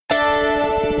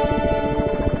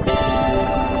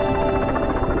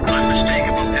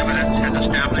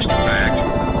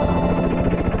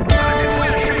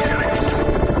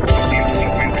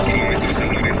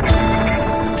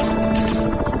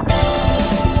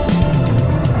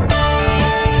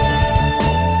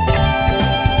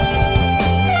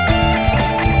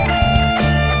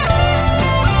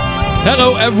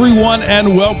Hello, everyone,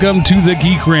 and welcome to the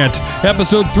Geek Rant,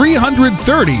 episode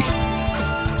 330,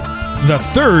 The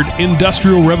Third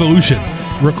Industrial Revolution,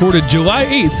 recorded July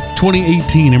 8th,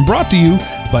 2018, and brought to you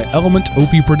by Element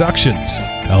OP Productions,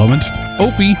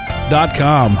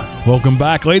 elementop.com. Welcome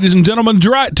back, ladies and gentlemen,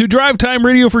 to Drive Time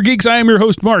Radio for Geeks. I am your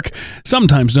host, Mark,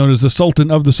 sometimes known as the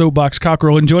Sultan of the Soapbox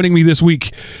Cockerel, and joining me this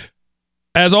week,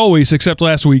 as always, except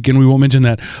last week, and we won't mention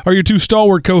that, are your two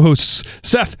stalwart co-hosts,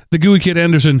 Seth, the Gooey Kid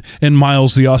Anderson, and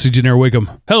Miles, the Aussie Janair Wakeham.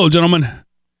 Hello, gentlemen.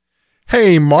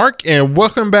 Hey, Mark, and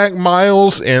welcome back,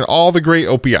 Miles, and all the great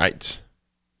opiates.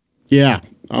 Yeah,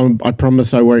 I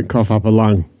promise I won't cough up a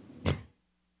lung.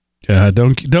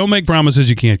 Don't make promises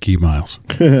you can't keep, Miles.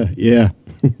 Yeah.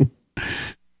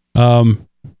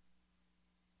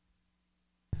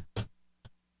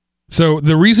 So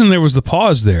the reason there was the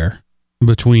pause there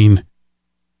between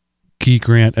Geek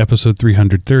Rant episode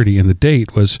 330 and the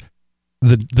date was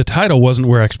the title wasn't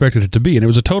where I expected it to be, and it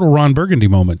was a total Ron Burgundy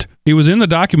moment. It was in the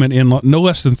document in no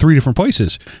less than 3 different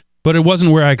places, but it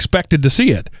wasn't where I expected to see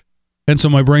it. And so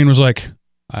my brain was like,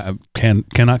 I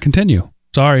cannot continue.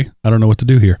 Sorry, I don't know what to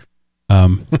do here.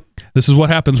 This is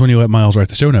what happens when you let Miles write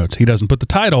the show notes. He doesn't put the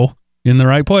title in the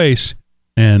right place,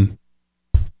 and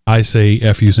I say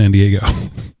F you, San Diego.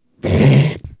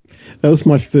 That was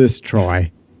my first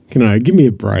try. Give me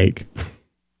a break.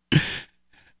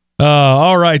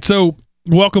 All right, so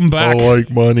welcome back. I like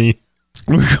money.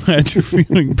 We're glad you're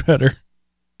feeling better.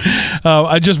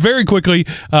 I just very quickly,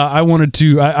 I wanted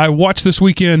to, I watched this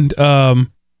weekend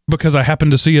because I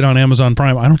happened to see it on Amazon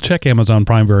Prime. I don't check Amazon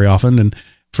Prime very often, and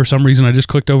for some reason I just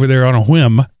clicked over there on a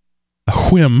whim. I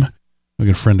got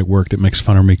a friend at work that makes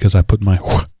fun of me because I put my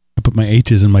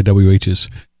H's in my WH's.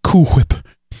 Cool Whip.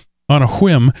 On a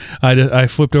whim, I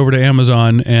flipped over to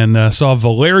Amazon and saw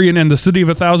Valerian and the City of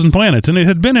a Thousand Planets, and it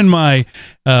had been in my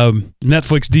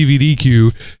Netflix DVD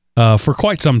queue for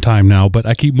quite some time now, but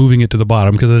I keep moving it to the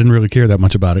bottom because I didn't really care that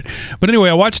much about it. But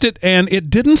anyway, I watched it, and it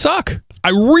didn't suck.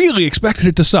 I really expected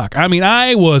it to suck. I mean,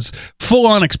 I was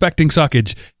full-on expecting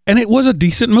suckage, and it was a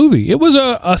decent movie. It was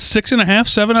a 6.5,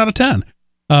 7 out of 10.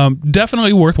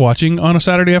 Definitely worth watching on a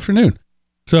Saturday afternoon.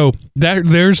 So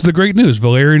there's the great news.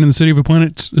 Valerian and the City of a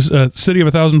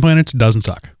Thousand Planets doesn't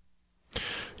suck.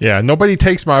 Yeah, nobody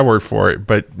takes my word for it,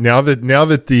 but now that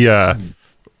the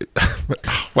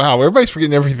wow, everybody's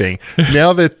forgetting everything.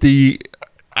 Now that the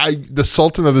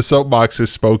Sultan of the Soapbox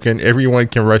has spoken, everyone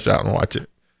can rush out and watch it.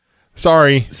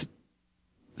 Sorry.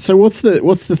 So what's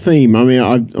the theme? I mean,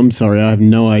 I'm sorry, I have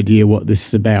no idea what this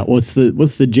is about. What's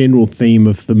the general theme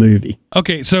of the movie?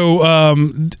 Okay, so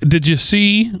did you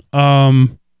see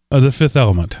The Fifth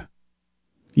Element?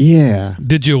 Yeah.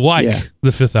 Did you like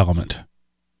The Fifth Element?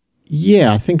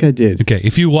 Yeah, I think I did. Okay,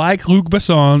 if you like Luc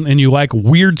Besson and you like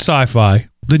weird sci-fi,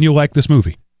 then you'll like this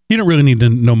movie. You don't really need to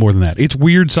know more than that. It's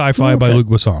weird sci-fi by Luc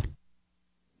Besson.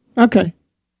 Okay.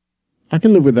 I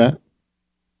can live with that.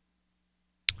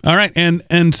 All right,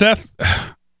 and Seth,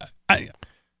 I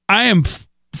am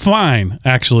fine,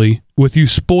 actually, with you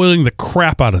spoiling the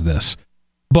crap out of this,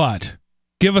 but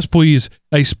give us, please,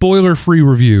 a spoiler-free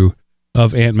review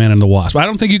of Ant-Man and the Wasp. I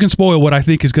don't think you can spoil what I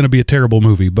think is going to be a terrible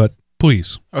movie, but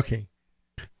please. Okay.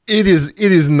 It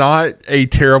is not a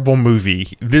terrible movie.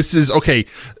 This is, okay,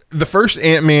 the first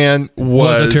Ant-Man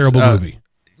was a terrible movie.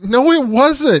 No, it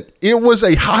wasn't. It was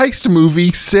a heist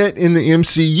movie set in the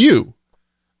MCU.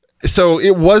 So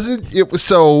it was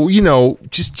so,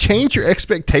 just change your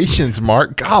expectations,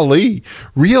 Mark. Golly,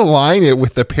 realign it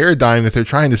with the paradigm that they're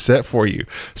trying to set for you.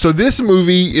 So this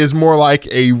movie is more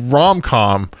like a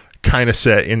rom-com kind of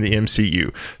set in the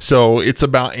MCU. So it's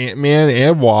about Ant-Man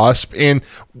and Wasp. And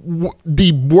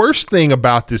the worst thing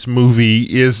about this movie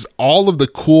is all of the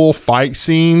cool fight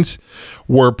scenes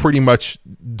were pretty much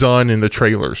done in the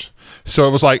trailers. So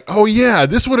it was like, oh yeah,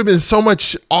 this would have been so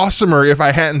much awesomer if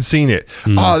I hadn't seen it.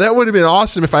 Oh, that would have been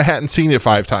awesome if I hadn't seen it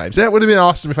 5 times. That would have been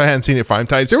awesome if I hadn't seen it 5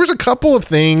 times. There was a couple of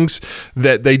things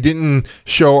that they didn't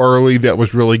show early that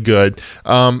was really good.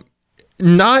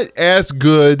 Not as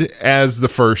good as the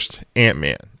first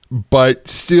Ant-Man, but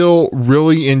still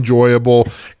really enjoyable.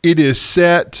 It is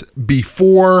set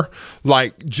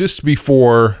just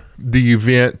before the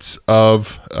events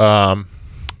of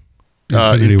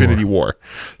Infinity War.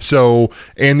 So,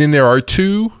 and then there are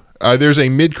 2. There's a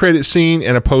mid-credit scene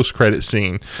and a post-credit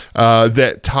scene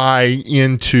that tie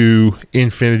into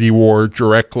Infinity War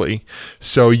directly.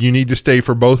 So you need to stay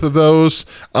for both of those.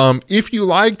 If you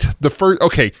liked the first,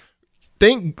 okay,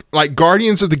 think like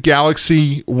Guardians of the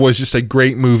Galaxy was just a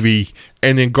great movie,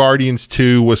 and then Guardians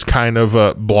 2 was kind of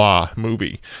a blah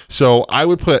movie. So I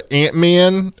would put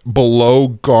Ant-Man below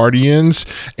Guardians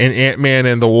and Ant-Man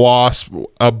and the Wasp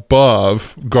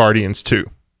above Guardians 2.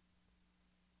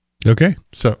 Okay.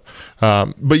 So,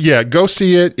 but yeah, go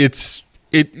see it.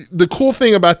 The cool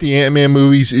thing about the Ant-Man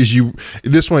movies is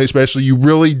this one especially, you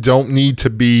really don't need to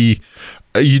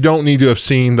have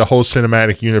seen the whole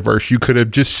cinematic universe. You could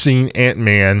have just seen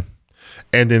Ant-Man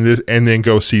and then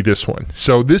go see this one.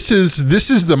 So this is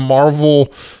the Marvel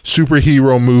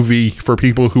superhero movie for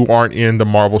people who aren't in the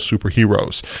Marvel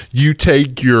superheroes. You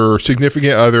take your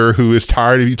significant other who is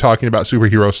tired of you talking about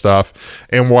superhero stuff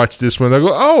and watch this one. They'll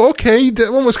go, oh, okay,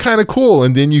 that one was kind of cool.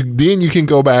 And then you can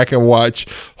go back and watch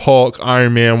Hulk,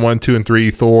 Iron Man 1, 2, and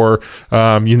 3, Thor,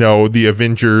 the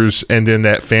Avengers, and then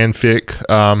that fanfic,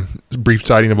 Brief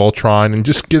Sighting of Ultron, and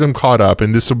just get them caught up.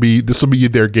 And this will be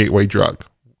their gateway drug.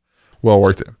 Well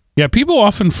worth it. Yeah, people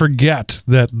often forget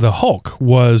that the Hulk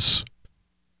was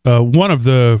one of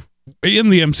the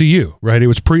in the MCU, right? It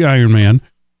was pre-Iron Man,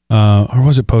 or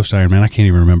was it post-Iron Man? I can't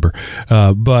even remember.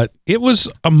 But it was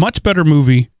a much better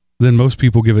movie than most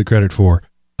people give it credit for.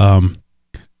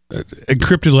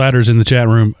 Encrypted Ladders in the chat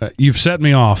room. You've set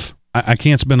me off. I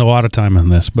can't spend a lot of time on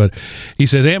this, but he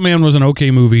says Ant-Man was an okay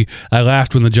movie. I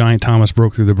laughed when the giant Thomas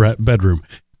broke through the bedroom.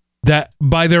 That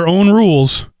by their own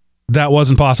rules, that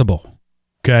wasn't possible.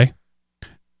 Okay,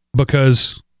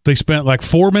 because they spent like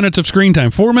 4 minutes of screen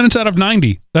time, 4 minutes out of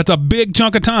 90. That's a big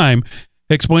chunk of time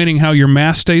explaining how your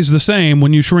mass stays the same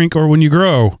when you shrink or when you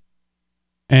grow.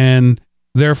 And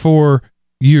therefore,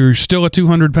 you're still a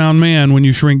 200-pound man when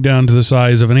you shrink down to the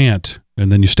size of an ant.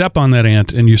 And then you step on that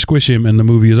ant and you squish him and the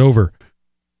movie is over.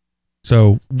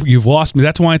 So you've lost me.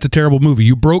 That's why it's a terrible movie.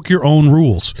 You broke your own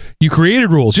rules. You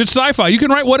created rules. It's sci-fi. You can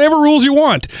write whatever rules you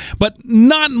want, but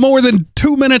not more than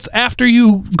 2 minutes after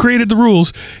you created the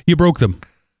rules, you broke them.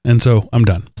 And so I'm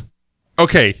done.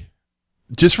 Okay.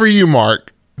 Just for you,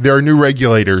 Mark, there are new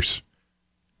regulators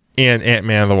in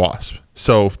Ant-Man and the Wasp.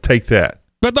 So take that.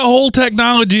 But the whole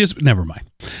technology is... Never mind.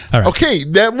 All right. Okay,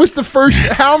 that was the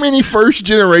first... How many first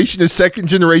generation and second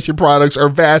generation products are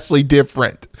vastly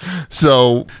different?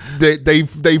 So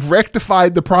they've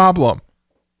rectified the problem.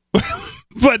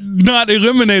 But not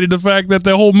eliminated the fact that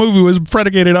the whole movie was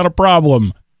predicated on a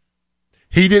problem.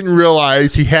 He didn't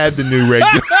realize he had the new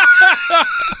regulator.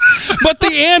 But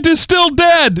the ant is still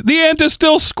dead. The ant is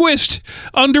still squished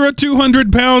under a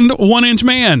 200-pound, 1-inch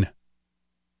man.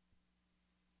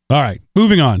 All right,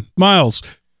 moving on. Miles,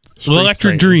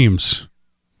 Electric Dreams.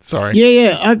 Sorry.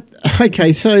 Yeah.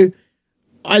 Okay, so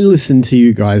I listened to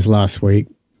you guys last week.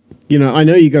 I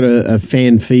know you got a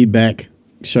fan feedback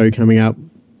show coming up,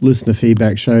 listener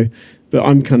feedback show, but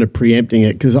I'm kind of preempting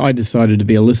it because I decided to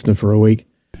be a listener for a week.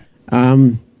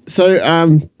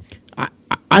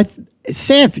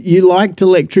 Seth, you liked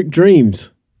Electric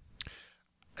Dreams.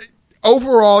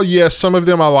 Overall, yes, some of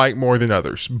them I like more than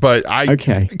others, but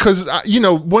because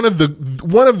one of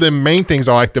the main things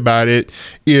I liked about it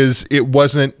is it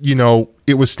wasn't,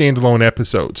 it was standalone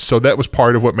episodes, so that was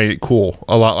part of what made it cool.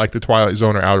 A lot like the Twilight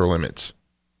Zone or Outer Limits.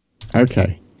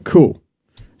 Okay, cool.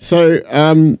 So,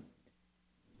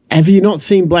 have you not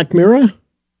seen Black Mirror?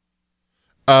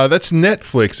 That's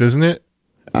Netflix, isn't it?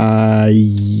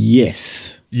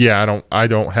 Yes. Yeah, I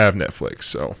don't have Netflix,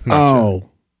 so. Sure.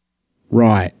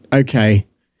 Right. Okay.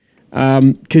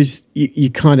 Because you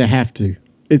kind of have to.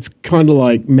 It's kind of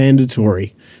like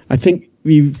mandatory. I think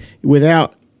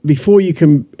before you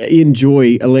can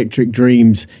enjoy Electric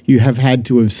Dreams, you have had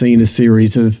to have seen a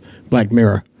series of Black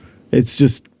Mirror. It's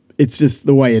just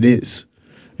the way it is.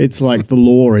 It's like the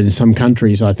law in some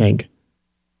countries, I think.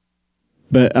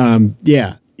 But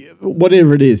yeah,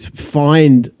 whatever it is,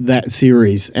 find that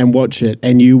series and watch it,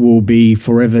 and you will be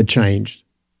forever changed.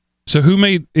 So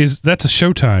that's a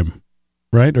Showtime,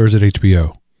 right? Or is it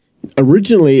HBO?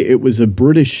 Originally, it was a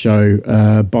British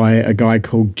show by a guy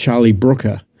called Charlie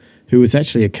Brooker, who was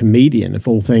actually a comedian of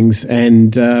all things.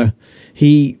 And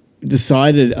he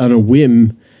decided on a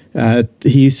whim,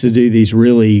 he used to do these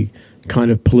really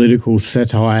kind of political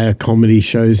satire comedy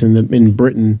shows in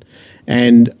Britain.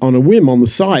 And on a whim on the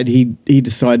side, he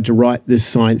decided to write this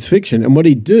science fiction. And what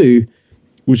he'd do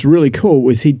was really cool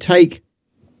was he'd take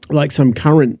like some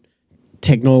current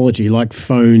technology like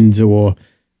phones or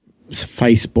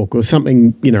Facebook or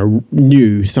something,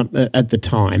 new at the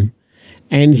time.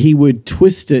 And he would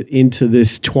twist it into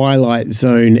this Twilight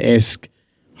Zone-esque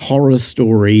horror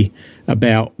story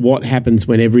about what happens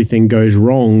when everything goes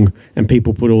wrong and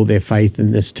people put all their faith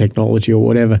in this technology or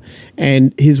whatever.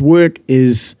 And his work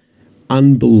is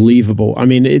unbelievable. I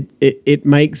mean, it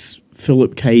makes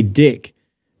Philip K. Dick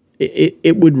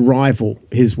it would rival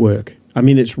his work. I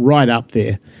mean, it's right up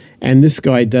there. And this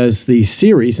guy does these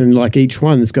series, and like each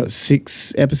one's got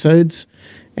 6 episodes,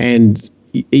 and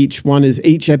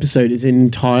each episode is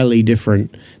entirely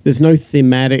different. There's no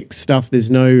thematic stuff. There's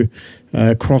no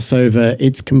crossover.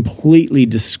 It's completely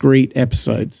discrete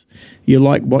episodes. You're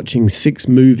like watching 6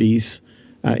 movies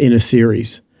in a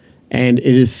series, and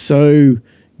it is so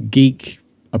geek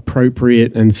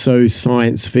appropriate and so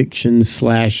science fiction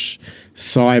 /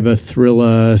 cyber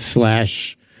thriller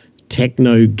 /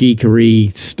 techno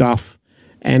geekery stuff,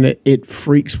 and it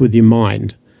freaks with your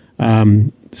mind.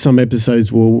 Some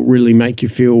episodes will really make you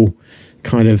feel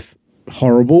kind of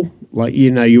horrible, like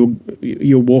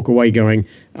you'll walk away going,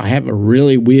 I have a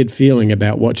really weird feeling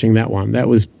about watching that one. That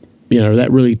was,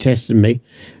 that really tested me.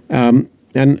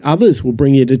 And others will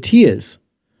bring you to tears.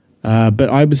 But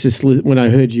I was just, when I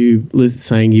heard you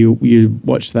saying you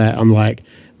watched that, I'm like,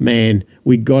 man,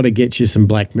 we got to get you some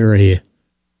Black Mirror here.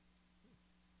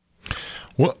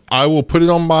 Well, I will put it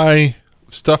on my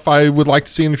stuff I would like to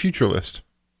see in the future list.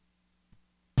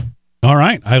 All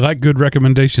right. I like good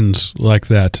recommendations like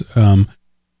that.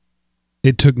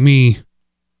 It took me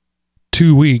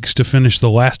 2 weeks to finish the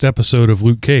last episode of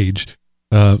Luke Cage.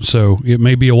 So it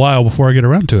may be a while before I get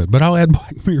around to it, but I'll add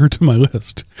Black Mirror to my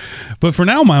list. But for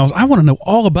now, Miles, I want to know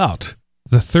all about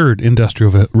the third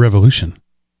industrial revolution.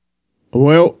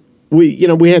 Well, we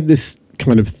had this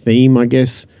kind of theme, I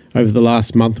guess, over the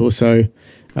last month or so.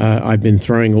 I've been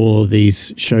throwing all of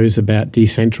these shows about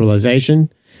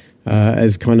decentralization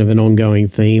as kind of an ongoing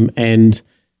theme. And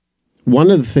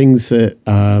one of the things that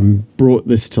brought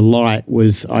this to light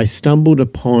was I stumbled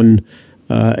upon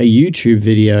a YouTube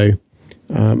video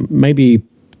maybe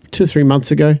 2 or 3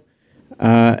 months ago,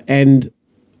 and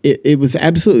it was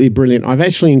absolutely brilliant. I've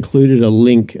actually included a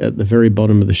link at the very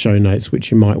bottom of the show notes,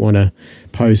 which you might want to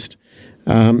post.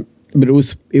 But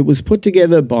it was put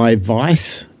together by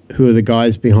Vice, who are the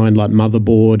guys behind like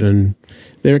Motherboard, and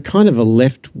they're kind of a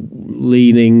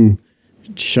left-leaning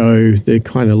show. They're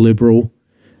kind of liberal,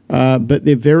 but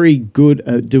they're very good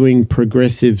at doing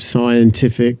progressive,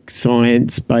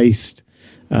 science-based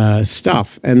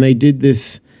stuff. And they did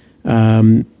this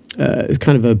kind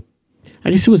of I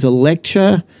guess it was a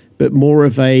lecture, but more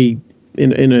of in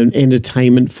an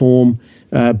entertainment form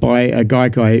by a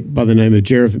guy by the name of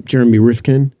Jeremy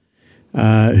Rifkin,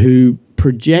 who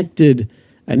projected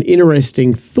an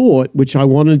interesting thought, which I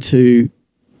wanted to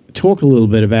talk a little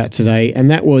bit about today,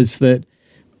 and that was that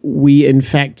we, in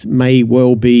fact, may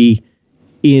well be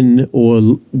in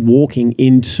or walking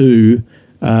into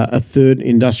a third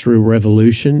industrial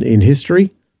revolution in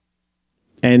history.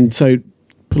 And so,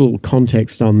 put a little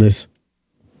context on this.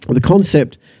 The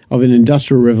concept of an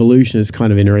industrial revolution is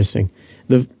kind of interesting.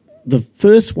 The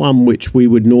first one, which we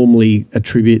would normally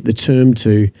attribute the term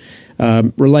to,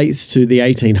 relates to the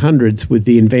 1800s with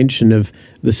the invention of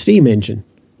the steam engine,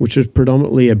 which was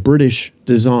predominantly a British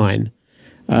design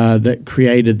that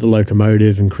created the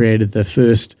locomotive and created the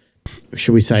first,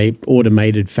 shall we say,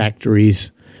 automated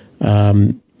factories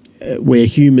where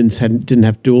humans didn't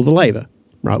have to do all the labor,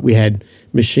 right? We had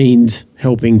machines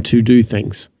helping to do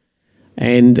things.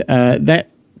 And that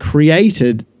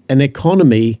created an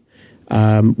economy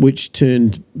which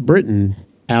turned Britain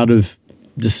out of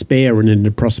despair and into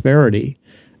prosperity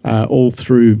all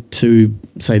through to,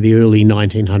 say, the early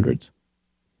 1900s.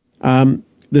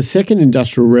 The second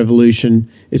industrial revolution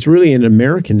is really an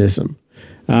Americanism.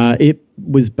 It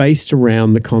was based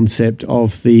around the concept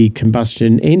of the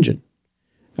combustion engine,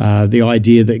 the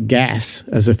idea that gas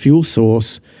as a fuel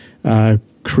source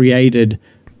created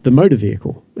the motor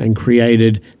vehicle and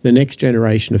created the next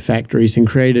generation of factories and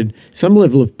created some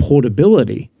level of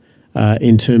portability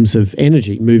in terms of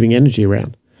energy, moving energy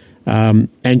around.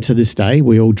 And to this day,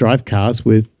 we all drive cars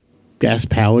with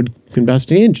gas-powered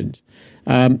combustion engines.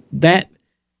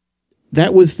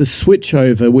 That was the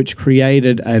switchover which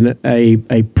created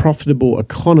a profitable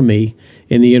economy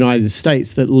in the United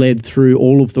States that led through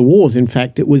all of the wars. In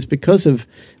fact, it was because of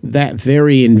that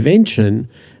very invention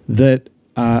that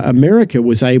America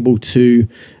was able to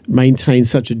maintain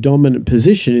such a dominant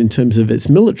position in terms of its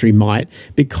military might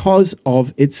because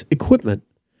of its equipment.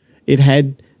 It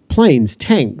had planes,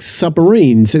 tanks,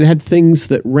 submarines. It had things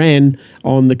that ran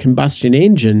on the combustion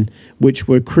engine, which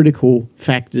were critical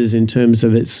factors in terms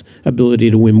of its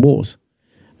ability to win wars.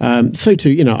 So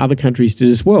too, other countries did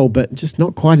as well, but just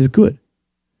not quite as good.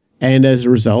 And as a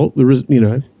result,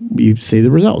 you see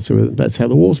the results. That's how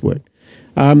the wars worked.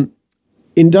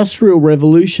 Industrial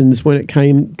revolutions, when it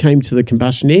came to the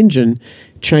combustion engine,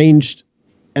 changed,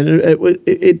 and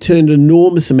it turned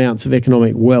enormous amounts of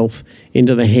economic wealth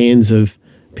into the hands of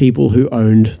people who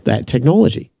owned that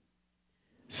technology.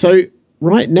 So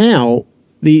right now,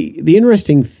 the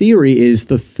interesting theory is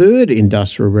the third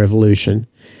industrial revolution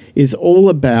is all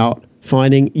about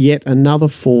finding yet another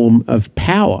form of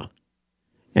power.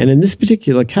 And in this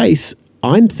particular case,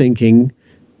 I'm thinking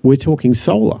we're talking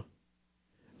solar.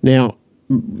 Now,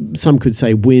 some could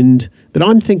say wind, but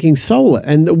I'm thinking solar.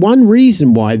 And the one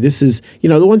reason why this is,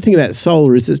 the one thing about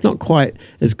solar is it's not quite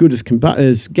as good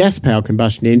as gas power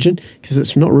combustion engine because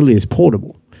it's not really as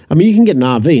portable. I mean, you can get an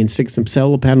RV and stick some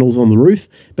solar panels on the roof,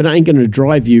 but it ain't going to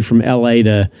drive you from LA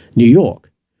to New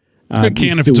York. It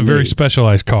can if it's a very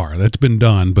specialized car. That's been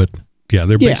done, but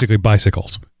they're basically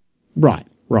bicycles. Right.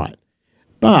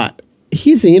 But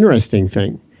here's the interesting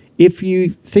thing. If you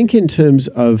think in terms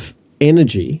of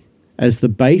energy as the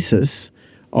basis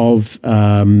of,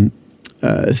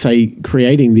 say,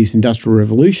 creating these industrial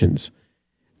revolutions,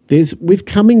 we've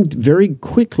coming very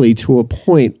quickly to a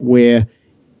point where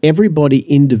everybody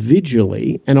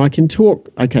individually, and I can talk,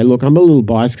 okay, look, I'm a little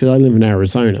biased because I live in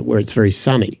Arizona where it's very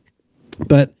sunny,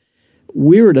 but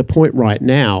we're at a point right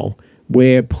now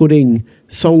where putting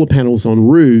solar panels on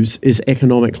roofs is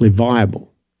economically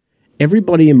viable.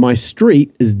 Everybody in my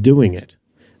street is doing it.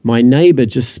 My neighbor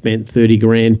just spent 30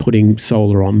 grand putting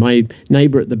solar on. My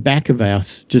neighbor at the back of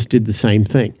us just did the same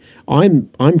thing. I'm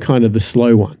kind of the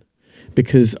slow one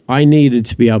because I needed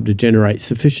to be able to generate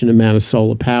sufficient amount of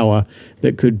solar power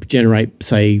that could generate,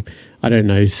 say,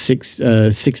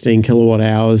 16 kilowatt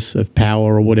hours of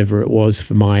power or whatever it was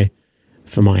for my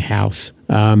house.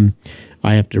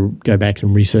 I have to go back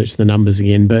and research the numbers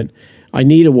again, but I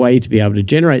need a way to be able to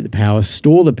generate the power,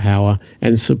 store the power,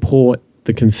 and support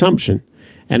the consumption.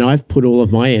 And I've put all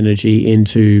of my energy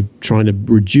into trying to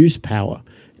reduce power,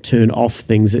 turn off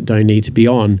things that don't need to be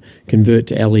on, convert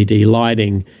to LED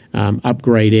lighting,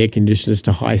 upgrade air conditioners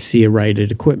to high SEER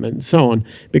rated equipment, and so on,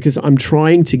 because I'm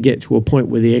trying to get to a point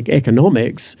where the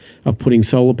economics of putting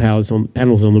solar panels on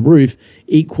the roof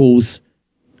equals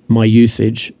my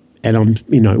usage, and I'm,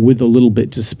 with a little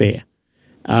bit to spare.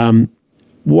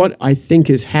 What I think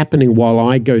is happening while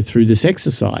I go through this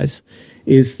exercise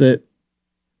is that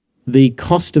the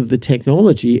cost of the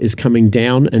technology is coming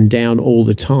down and down all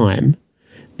the time.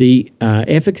 The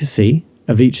efficacy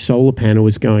of each solar panel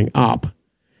is going up.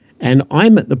 And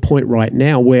I'm at the point right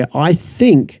now where I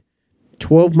think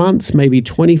 12 months, maybe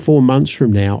 24 months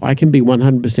from now, I can be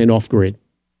 100% off grid.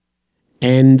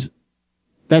 And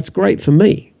that's great for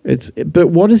me. But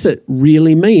what does it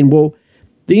really mean? Well,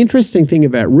 the interesting thing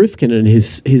about Rifkin and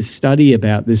his study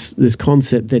about this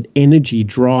concept that energy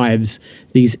drives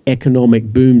these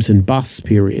economic booms and busts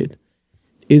period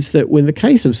is that when the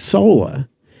case of solar,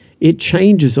 it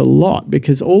changes a lot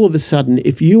because all of a sudden,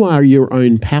 if you are your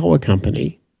own power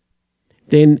company,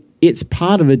 then it's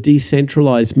part of a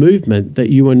decentralized movement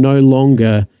that you are no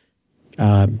longer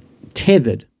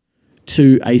tethered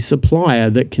to a supplier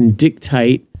that can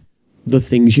dictate the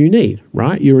things you need,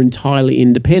 right? You're entirely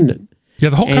independent. Yeah,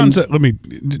 the whole concept, let me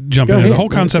jump in. The whole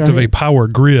concept of a power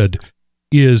grid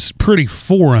is pretty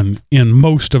foreign in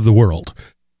most of the world.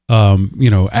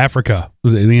 Africa,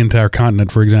 the entire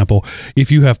continent, for example,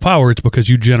 if you have power, it's because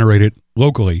you generate it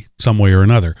locally some way or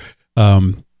another.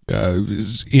 In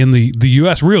the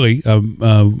U.S., really,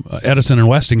 Edison and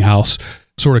Westinghouse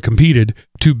sort of competed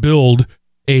to build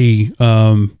a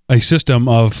system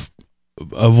of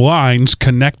lines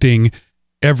connecting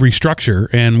every structure,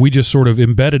 and we just sort of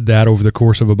embedded that over the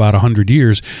course of about 100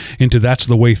 years into that's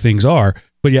the way things are.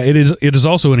 But yeah, it is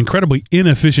also an incredibly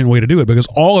inefficient way to do it because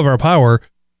all of our power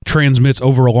transmits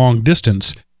over a long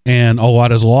distance, and a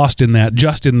lot is lost in that,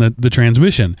 just in the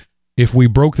transmission. If we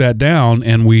broke that down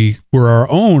and we were our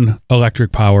own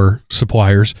electric power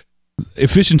suppliers,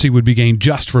 efficiency would be gained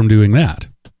just from doing that.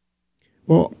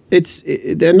 Well,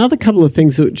 there are another couple of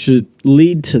things which should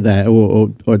lead to that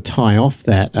or tie off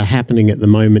that are happening at the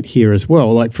moment here as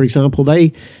well. Like, for example,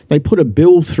 they put a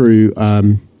bill through,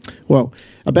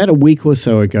 about a week or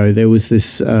so ago, there was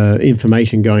this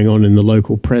information going on in the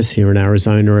local press here in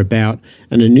Arizona about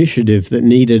an initiative that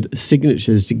needed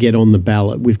signatures to get on the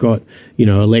ballot. We've got,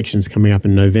 elections coming up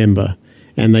in November,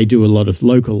 and they do a lot of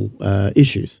local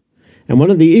issues. And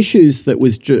one of the issues that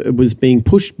was being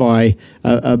pushed by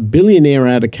a billionaire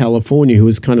out of California who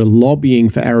was kind of lobbying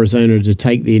for Arizona to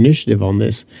take the initiative on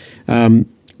this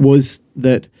was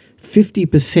that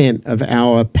 50% of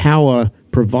our power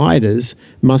providers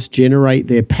must generate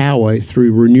their power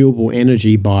through renewable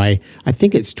energy by, I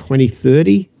think it's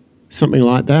 2030, something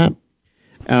like that.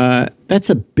 That's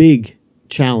a big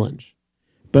challenge.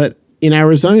 But in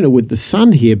Arizona, with the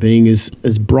sun here being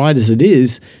as bright as it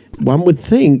is, one would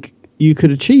think you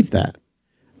could achieve that.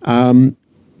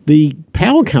 The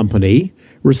power company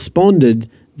responded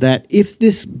that if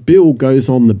this bill goes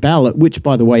on the ballot, which,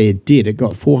 by the way, it did, it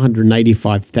got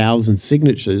 485,000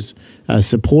 signatures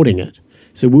supporting it.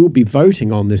 So we'll be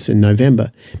voting on this in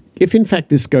November. If, in fact,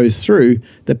 this goes through,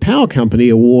 the power company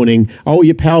are warning, oh,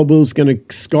 your power bill's going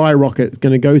to skyrocket, it's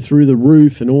going to go through the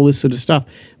roof and all this sort of stuff.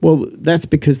 Well, that's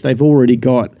because they've already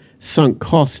got sunk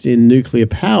cost in nuclear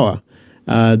power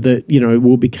that,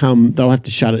 will become, they'll have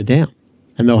to shut it down.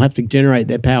 And they'll have to generate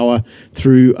their power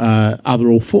through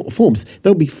other forms.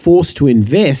 They'll be forced to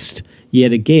invest,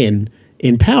 yet again,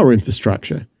 in power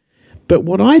infrastructure. But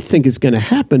what I think is going to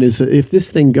happen is that if this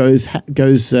thing goes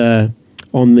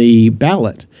on the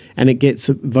ballot and it gets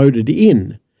voted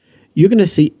in, you're going to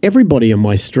see everybody on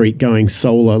my street going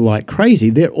solar like crazy.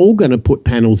 They're all going to put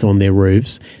panels on their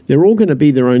roofs. They're all going to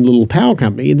be their own little power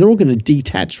company, and they're all going to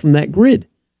detach from that grid.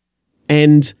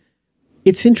 And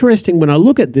it's interesting when I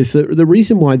look at this, the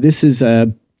reason why this is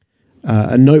a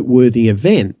noteworthy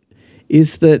event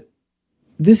is that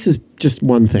this is just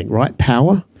one thing, right?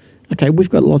 Power. Okay, we've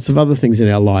got lots of other things in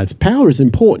our lives. Power is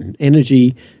important.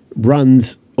 Energy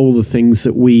runs all the things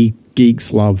that we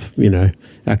geeks love,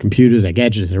 our computers, our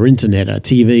gadgets, our internet, our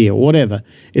TV, or whatever.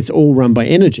 It's all run by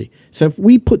energy. So if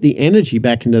we put the energy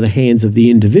back into the hands of the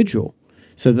individual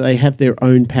so that they have their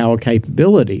own power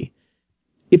capability,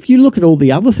 if you look at all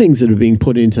the other things that are being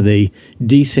put into the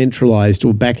decentralized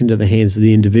or back into the hands of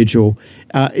the individual,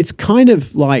 it's kind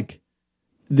of like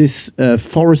this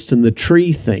forest and the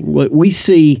tree thing. We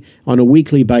see on a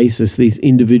weekly basis these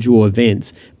individual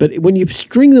events, but when you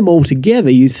string them all together,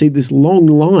 you see this long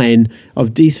line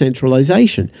of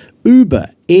decentralization.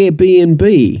 Uber,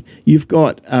 Airbnb, you've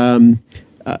got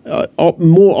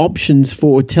more options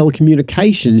for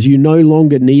telecommunications. You're no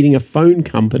longer needing a phone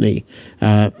company,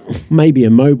 maybe a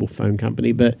mobile phone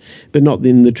company, but not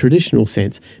in the traditional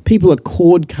sense. People are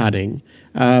cord cutting.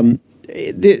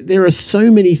 There are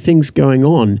so many things going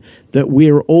on that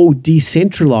we're all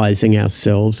decentralizing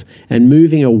ourselves and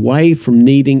moving away from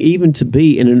needing even to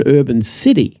be in an urban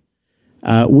city.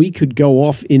 We could go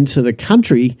off into the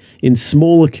country in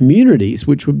smaller communities,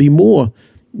 which would be more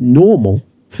normal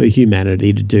for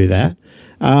humanity to do that,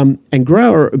 and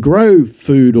grow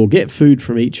food or get food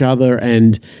from each other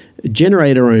and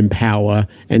generate our own power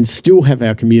and still have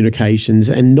our communications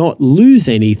and not lose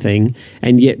anything,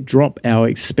 and yet drop our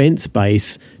expense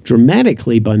base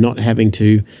dramatically by not having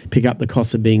to pick up the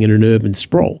cost of being in an urban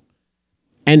sprawl.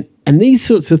 And these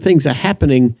sorts of things are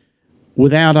happening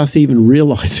without us even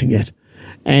realizing it.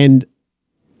 And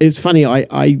it's funny,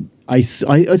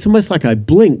 it's almost like I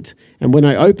blinked, and when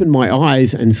I opened my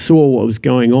eyes and saw what was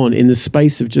going on in the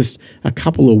space of just a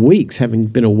couple of weeks, having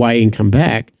been away and come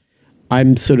back,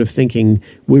 I'm sort of thinking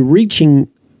we're reaching,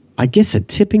 I guess, a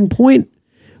tipping point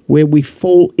where we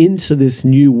fall into this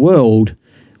new world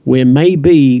where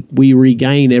maybe we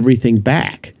regain everything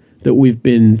back that we've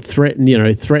been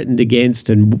threatened against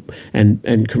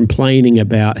and complaining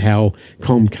about how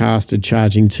Comcast are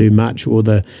charging too much, or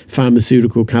the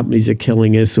pharmaceutical companies are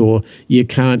killing us, or you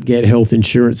can't get health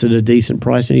insurance at a decent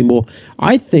price anymore.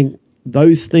 I think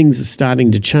those things are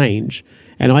starting to change.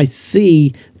 And I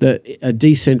see that a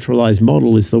decentralized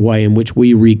model is the way in which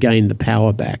we regain the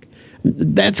power back.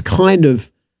 That's kind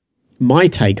of my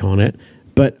take on it,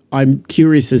 but I'm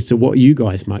curious as to what you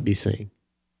guys might be seeing.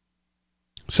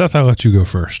 Seth, I'll let you go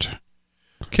first.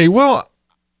 Okay, well,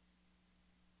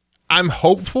 I'm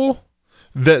hopeful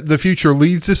that the future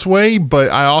leads this way, but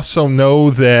I also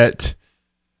know that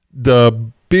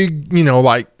the big,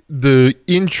 we're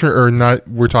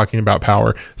talking about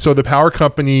power. So the power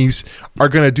companies are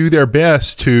going to do their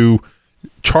best to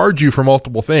charge you for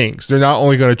multiple things. They're not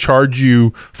only going to charge you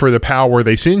for the power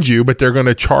they send you, but they're going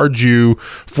to charge you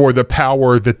for the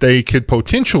power that they could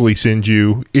potentially send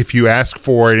you if you ask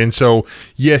for it. And so,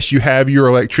 yes, you have your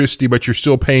electricity, but you're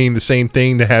still paying the same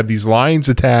thing to have these lines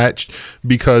attached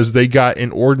because they got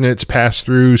an ordinance passed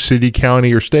through city,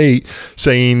 county, or state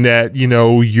saying that,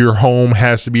 your home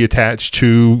has to be attached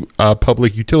to a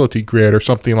public utility grid or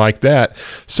something like that.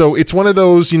 So it's one of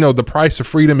those, the price of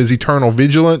freedom is eternal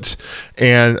vigilance.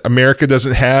 And America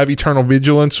doesn't have eternal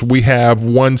vigilance. We have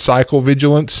one cycle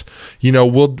vigilance.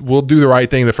 We'll do the right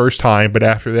thing the first time, but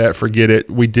after that, forget it.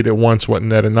 We did it once. Wasn't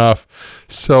that enough?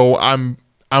 So I'm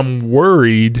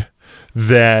worried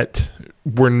that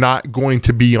we're not going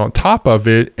to be on top of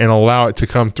it and allow it to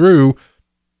come through.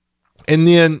 And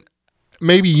then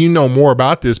maybe you know more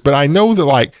about this, but I know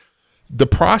that the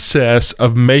process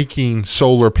of making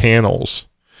solar panels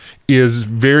is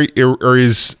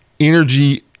is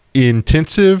energy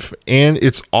intensive, and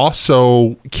it's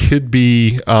also could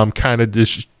be kind of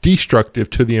destructive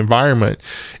to the environment.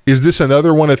 Is this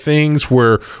another one of things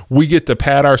where we get to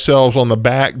pat ourselves on the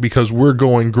back because we're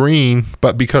going green,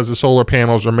 but because the solar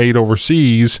panels are made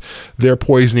overseas, they're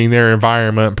poisoning their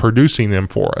environment, producing them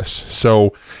for us?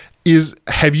 So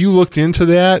have you looked into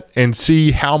that and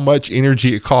see how much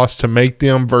energy it costs to make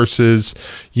them versus,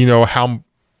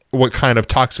 what kind of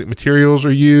toxic materials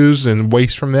are used and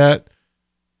waste from that?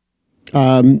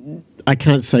 I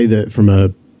can't say that from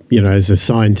as a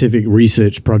scientific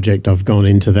research project, I've gone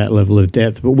into that level of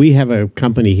depth, but we have a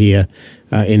company here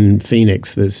in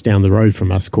Phoenix that's down the road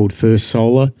from us called First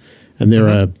Solar, and they're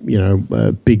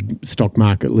a big stock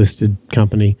market listed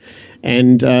company,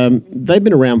 and they've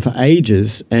been around for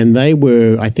ages, and they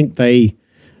were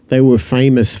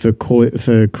famous for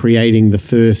creating the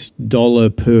first dollar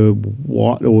per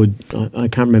watt, or I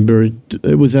can't remember.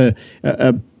 It was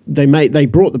they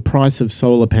brought the price of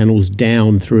solar panels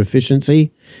down through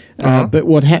efficiency, but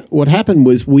what happened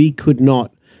was we could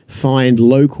not find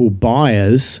local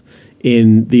buyers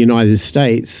in the United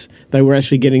States. They were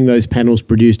actually getting those panels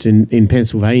produced in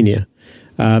Pennsylvania,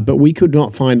 but we could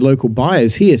not find local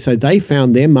buyers here. So they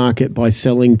found their market by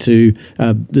selling to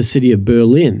the city of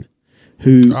Berlin,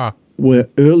 who were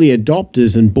early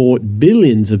adopters and bought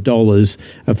billions of dollars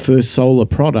of First Solar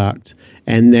product,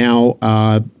 and now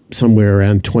are somewhere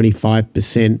around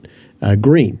 25%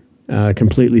 green,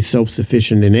 completely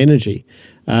self-sufficient in energy.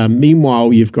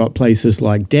 Meanwhile, you've got places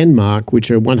like Denmark,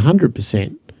 which are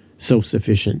 100%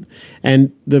 self-sufficient.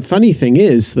 And the funny thing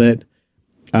is that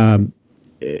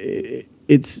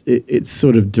it's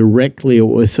sort of directly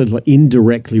or sort of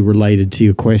indirectly related to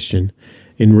your question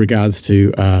in regards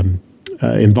to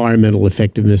environmental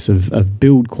effectiveness of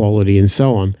build quality and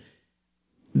so on.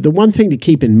 The one thing to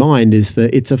keep in mind is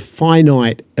that it's a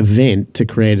finite event to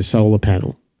create a solar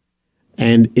panel,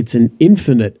 and it's an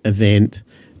infinite event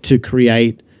to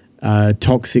create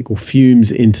toxic or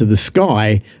fumes into the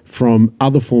sky from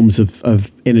other forms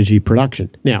of energy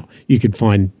production. Now, you could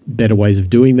find better ways of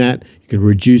doing that. You could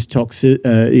reduce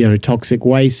toxic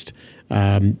waste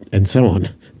and so on.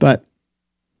 But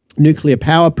nuclear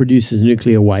power produces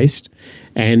nuclear waste,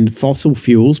 and fossil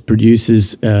fuels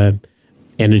produces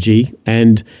energy,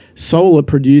 and solar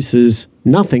produces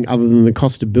nothing other than the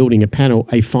cost of building a panel,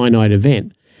 a finite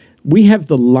event. We have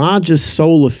the largest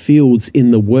solar fields in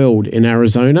the world in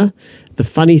Arizona. The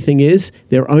funny thing is,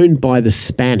 they're owned by the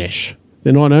Spanish.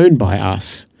 They're not owned by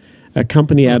us. A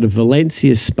company out of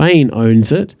Valencia, Spain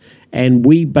owns it, and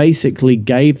we basically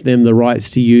gave them the rights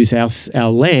to use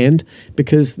our land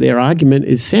because their argument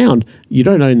is sound. You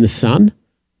don't own the sun.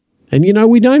 And,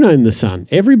 we don't own the sun.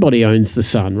 Everybody owns the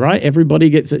sun, right? Everybody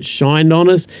gets it shined on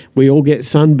us. We all get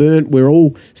sunburnt. We're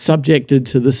all subjected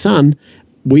to the sun.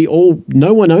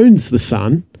 No one owns the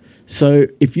sun. So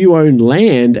if you own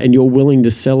land and you're willing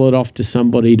to sell it off to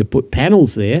somebody to put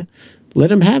panels there, let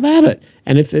them have at it.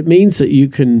 And if it means that you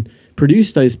can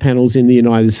produce those panels in the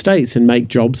United States and make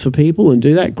jobs for people and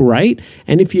do that, great.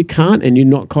 And if you can't and you're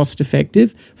not cost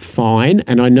effective, fine.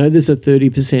 And I know there's a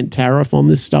 30% tariff on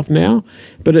this stuff now,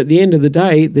 but at the end of the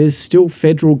day, there's still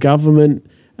federal government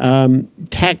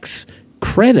tax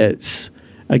credits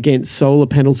against solar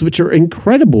panels, which are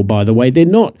incredible, by the way. They're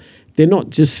not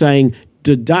just saying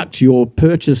deduct your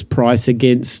purchase price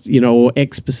against, or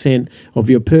X% of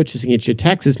your purchase against your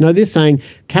taxes. No, they're saying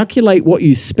calculate what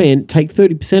you spent, take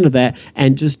 30% of that,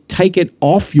 and just take it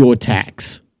off your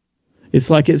tax. It's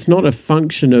like it's not a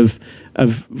function of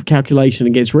calculation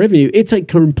against revenue. It's a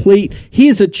complete,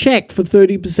 here's a check for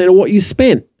 30% of what you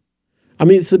spent. I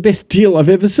mean, it's the best deal I've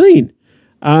ever seen.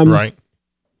 Right.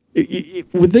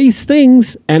 With these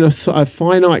things and a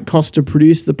finite cost to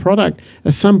produce the product,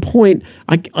 at some point,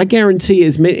 I guarantee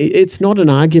it's not an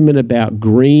argument about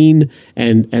green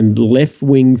and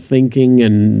left-wing thinking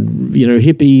and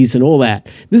hippies and all that.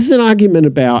 This is an argument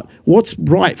about what's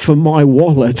right for my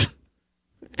wallet.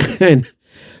 And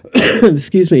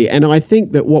excuse me. And I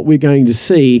think that what we're going to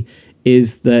see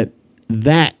is that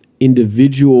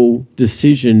individual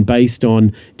decision based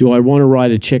on, do I want to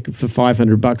write a check for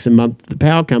 $500 a month to the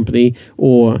power company,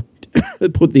 or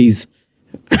put these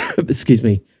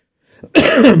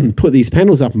put these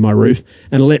panels up on my roof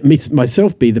and let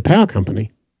myself be the power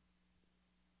company?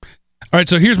 All right,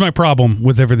 so here's my problem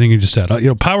with everything you just said.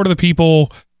 Power to the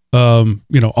people,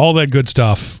 all that good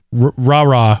stuff.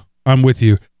 Rah, I'm with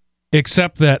you.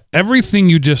 Except that everything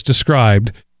you just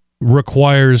described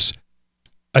requires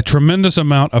a tremendous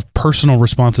amount of personal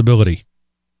responsibility.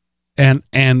 And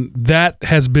that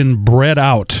has been bred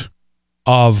out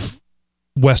of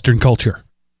Western culture.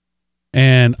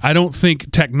 And I don't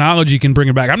think technology can bring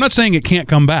it back. I'm not saying it can't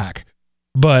come back,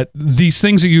 but these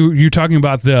things that you're talking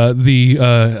about, the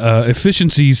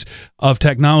efficiencies of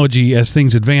technology as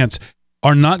things advance,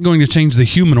 are not going to change the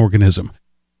human organism.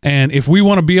 And if we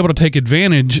want to be able to take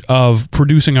advantage of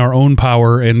producing our own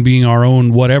power and being our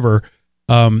own whatever,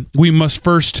 we must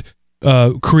first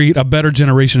create a better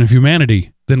generation of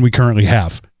humanity than we currently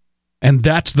have. And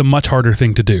that's the much harder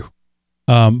thing to do.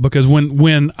 Because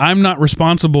when I'm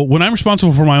responsible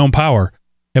for my own power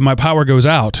and my power goes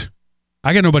out,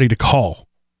 I got nobody to call.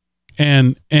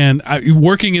 And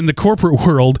working in the corporate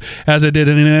world, as I did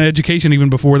in education even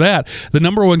before that, the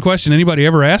number one question anybody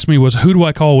ever asked me was, who do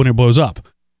I call when it blows up?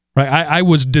 Right? I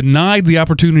was denied the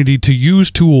opportunity to use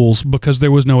tools because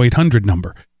there was no 800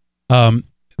 number.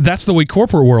 That's the way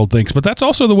corporate world thinks, but that's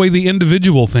also the way the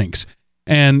individual thinks.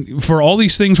 And for all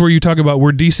these things where you talk about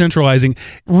we're decentralizing,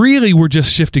 really we're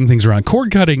just shifting things around.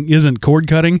 Cord cutting isn't cord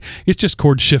cutting, it's just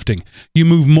cord shifting. You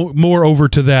move more over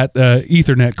to that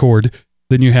Ethernet cord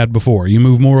than you had before. You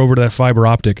move more over to that fiber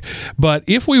optic. But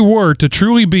if we were to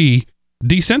truly be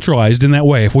decentralized in that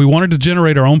way, if we wanted to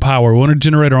generate our own power, we wanted to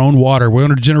generate our own water, we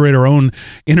wanted to generate our own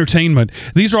entertainment,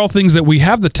 these are all things that we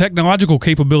have the technological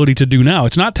capability to do now.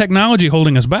 It's not technology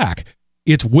holding us back,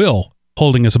 it's will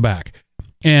holding us back.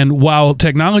 And while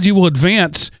technology will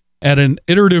advance at an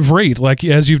iterative rate, like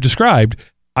as you've described,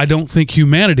 I don't think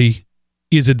humanity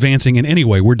is advancing in any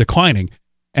way. We're declining.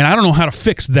 And I don't know how to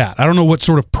fix that. I don't know what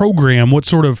sort of program, what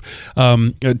sort of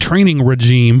training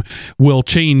regime will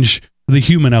change the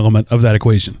human element of that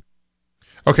equation.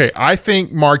 Okay, I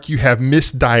think, Mark, you have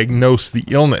misdiagnosed the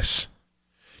illness.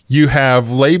 You have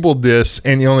labeled this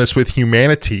an illness with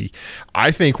humanity.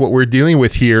 I think what we're dealing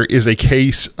with here is a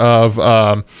case of,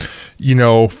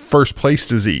 first place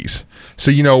disease.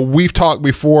 So, we've talked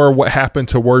before what happened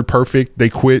to WordPerfect. They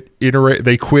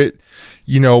quit,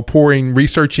 pouring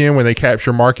research in when they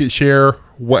capture market share.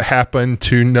 What happened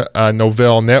to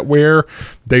Novell NetWear?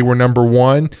 They were number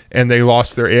one and they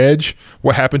lost their edge.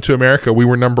 What happened to America? We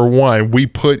were number one. We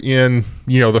put in,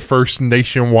 the first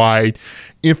nationwide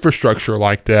infrastructure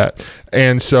like that.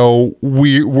 And so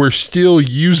we're still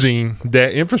using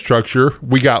that infrastructure.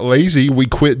 We got lazy. We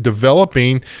quit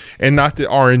developing, and not that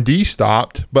R&D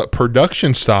stopped, but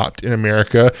production stopped in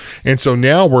America. And so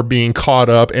now we're being caught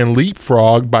up and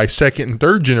leapfrogged by second and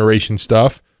third generation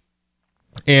stuff.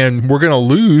 And we're going to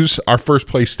lose our first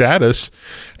place status,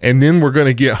 and then we're going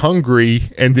to get hungry,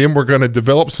 and then we're going to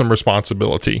develop some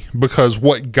responsibility, because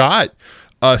what got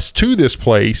us to this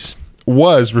place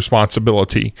was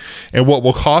responsibility. And what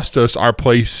will cost us our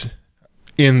place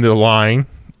in the line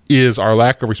is our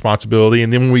lack of responsibility.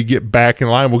 And then when we get back in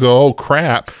line, we'll go, oh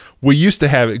crap, we used to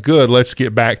have it good. Let's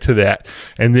get back to that.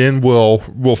 And then we'll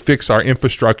fix our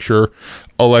infrastructure,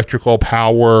 electrical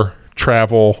power,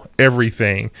 travel,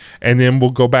 everything, and then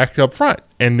we'll go back up front,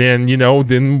 and then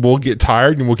then we'll get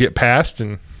tired and we'll get past.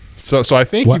 And so I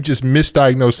think you've just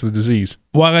misdiagnosed the disease.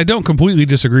 While I don't completely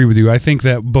disagree with you, I think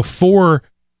that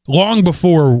long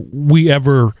before we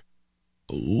ever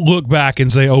look back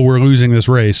and say, oh, we're losing this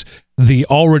race, the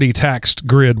already taxed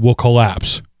grid will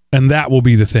collapse, and that will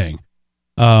be the thing.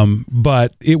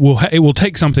 But it will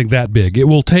take something that big. It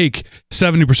will take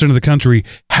 70% of the country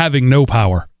having no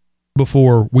power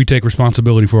before we take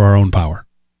responsibility for our own power.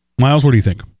 Miles, what do you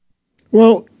think?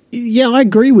 Well, yeah, I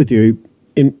agree with you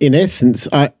in essence.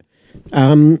 But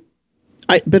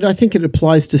I think it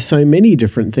applies to so many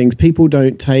different things. People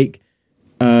don't take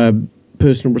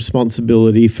personal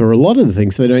responsibility for a lot of the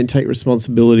things. They don't take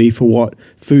responsibility for what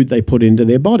food they put into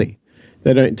their body.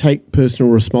 They don't take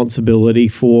personal responsibility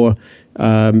for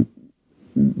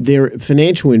their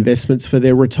financial investments for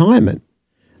their retirement.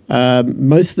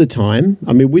 Most of the time,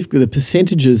 we've got the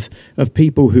percentages of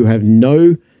people who have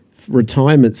no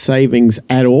retirement savings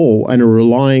at all and are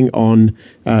relying on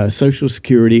Social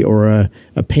Security or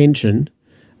a pension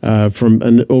from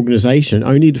an organization,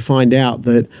 only to find out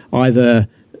that either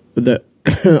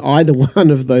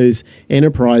one of those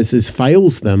enterprises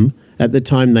fails them at the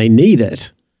time they need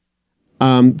it,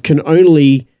 can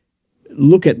only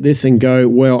look at this and go,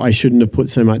 well, I shouldn't have put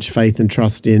so much faith and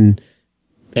trust in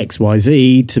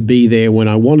XYZ to be there when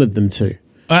I wanted them to.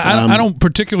 I don't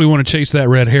particularly want to chase that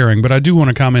red herring, but I do want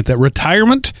to comment that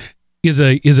retirement is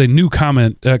a new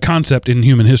concept in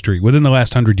human history within the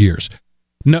last 100 years.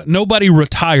 Nobody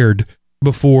retired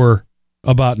before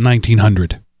about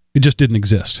 1900. It just didn't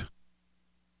exist.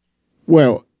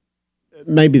 Well,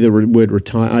 maybe the word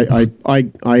retire.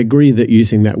 I agree that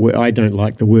using that word, I don't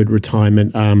like the word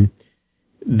retirement.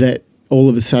 That all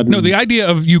of a sudden... No, the idea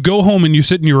of you go home and you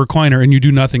sit in your recliner and you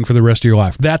do nothing for the rest of your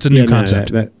life. That's a new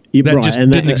concept. That just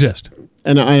didn't exist.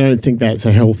 And I don't think that's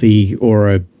a healthy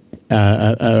or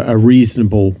a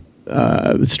reasonable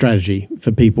strategy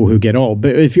for people who get old.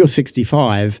 But if you're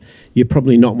 65, you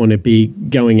probably not want to be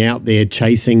going out there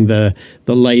chasing the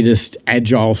latest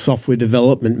agile software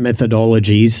development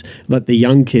methodologies that the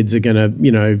young kids are going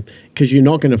to, because you're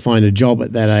not going to find a job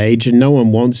at that age and no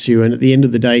one wants you. And at the end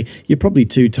of the day, you're probably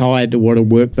too tired to want to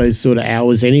work those sort of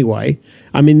hours anyway.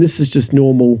 I mean, this is just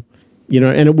normal.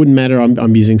 And it wouldn't matter.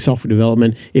 I'm using software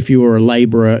development. If you were a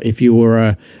laborer, if you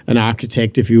were an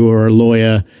architect, if you were a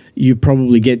lawyer, you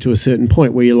probably get to a certain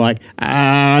point where you're like,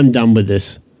 I'm done with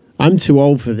this. I'm too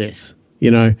old for this.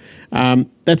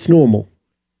 That's normal.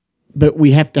 But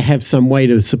we have to have some way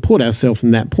to support ourselves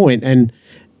in that point. And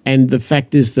the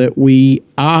fact is that we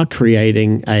are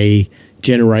creating a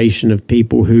generation of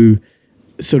people who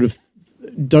sort of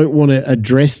don't want to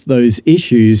address those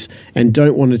issues and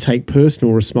don't want to take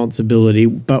personal responsibility,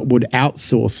 but would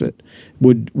outsource it,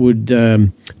 would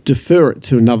defer it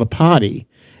to another party.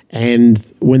 And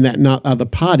when that other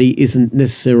party isn't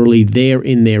necessarily there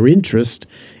in their interest,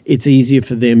 it's easier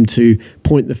for them to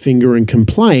point the finger and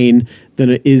complain than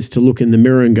it is to look in the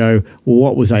mirror and go, well,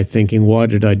 what was I thinking? Why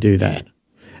did I do that?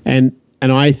 And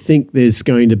I think there's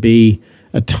going to be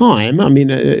a time, I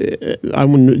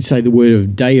wouldn't say the word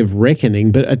of day of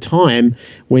reckoning, but a time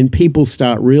when people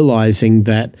start realizing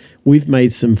that we've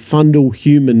made some fundamental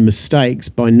human mistakes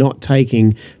by not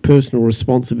taking personal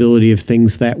responsibility of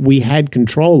things that we had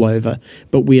control over,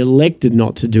 but we elected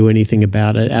not to do anything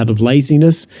about it out of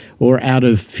laziness or out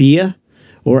of fear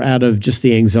or out of just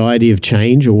the anxiety of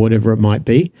change or whatever it might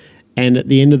be. And at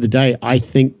the end of the day, I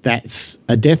think that's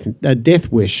a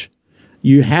death wish.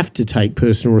 You have to take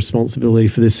personal responsibility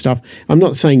for this stuff. I'm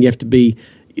not saying you have to be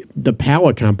the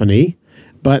power company,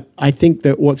 but I think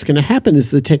that what's going to happen is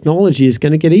the technology is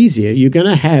going to get easier. You're going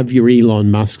to have your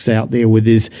Elon Musks out there with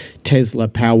his Tesla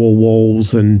power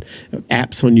walls and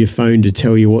apps on your phone to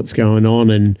tell you what's going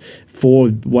on and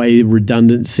four-way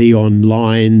redundancy on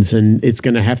lines, and it's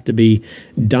going to have to be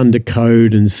done to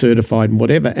code and certified and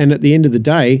whatever. And at the end of the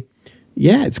day,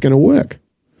 yeah, it's going to work.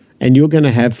 And you're going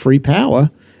to have free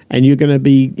power. And you're going to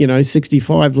be,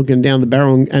 65 looking down the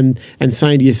barrel and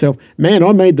saying to yourself, man,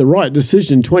 I made the right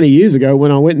decision 20 years ago when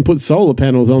I went and put solar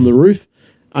panels on the roof.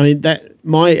 I mean, that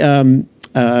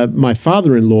my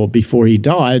father-in-law, before he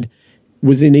died,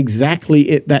 was in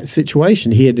exactly that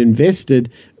situation. He had invested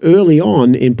early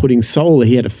on in putting solar.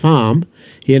 He had a farm.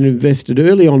 He had invested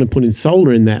early on in putting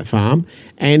solar in that farm,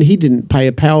 and he didn't pay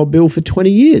a power bill for 20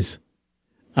 years.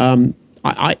 I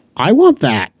want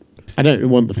that. I don't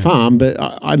want the farm, but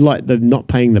I'd like the not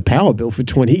paying the power bill for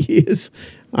 20 years.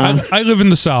 I live in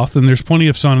the South, and there's plenty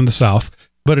of sun in the South.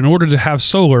 But in order to have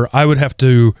solar, I would have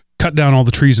to cut down all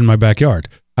the trees in my backyard.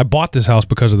 I bought this house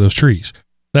because of those trees.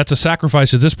 That's a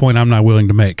sacrifice at this point I'm not willing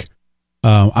to make.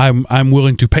 I'm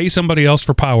willing to pay somebody else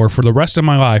for power for the rest of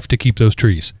my life to keep those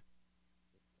trees.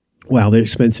 Wow, they're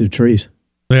expensive trees.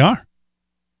 They are.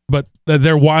 But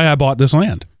they're why I bought this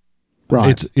land.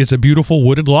 Right. It's a beautiful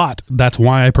wooded lot. That's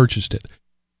why I purchased it.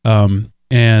 And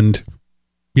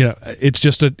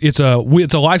it's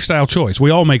a lifestyle choice. We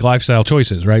all make lifestyle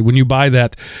choices, right? When you buy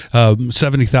that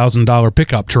 $70,000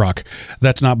 pickup truck,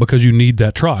 that's not because you need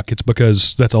that truck. It's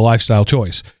because that's a lifestyle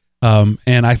choice.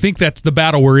 And I think that's the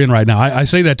battle we're in right now. I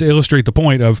say that to illustrate the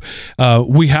point of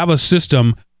we have a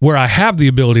system where I have the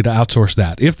ability to outsource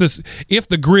that. If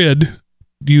the grid,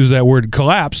 use that word,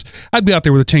 collapse, I'd be out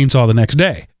there with a chainsaw the next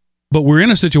day. But we're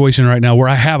in a situation right now where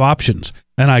I have options,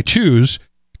 and I choose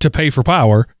to pay for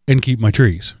power and keep my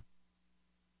trees.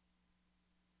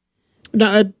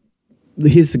 No,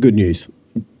 here's the good news.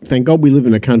 Thank God we live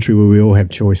in a country where we all have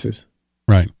choices.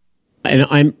 Right.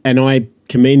 And I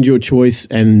commend your choice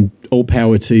and all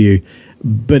power to you.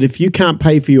 But if you can't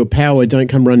pay for your power, don't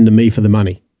come running to me for the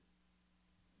money.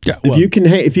 Yeah, well,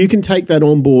 if you can take that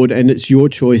on board and it's your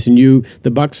choice and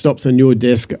the buck stops on your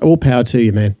desk, all power to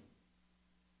you, man.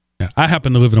 Yeah, I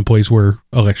happen to live in a place where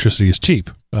electricity is cheap,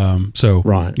 so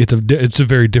right. It's a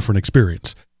very different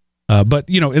experience. But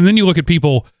and then you look at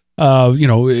people,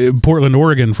 in Portland,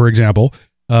 Oregon, for example.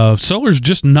 Solar's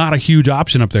just not a huge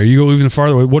option up there. You go even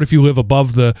farther away. What if you live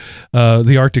above the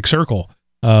Arctic Circle?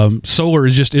 Solar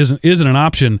isn't an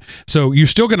option. So you're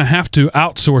still going to have to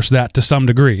outsource that to some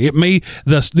degree. It may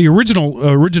the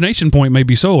origination point may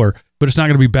be solar, but it's not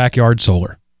going to be backyard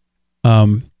solar.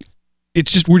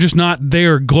 We're just not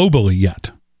there globally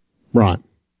yet. Right.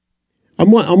 I'm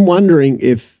wondering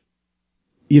if,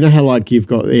 how like you've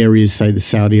got areas, say the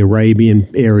Saudi Arabian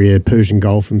area, Persian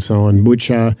Gulf and so on,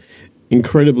 which are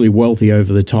incredibly wealthy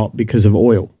over the top because of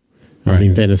oil. I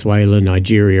mean, Venezuela,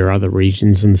 Nigeria, other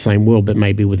regions in the same world, but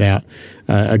maybe without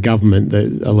a government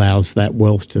that allows that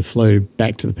wealth to flow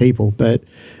back to the people. But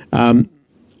I'm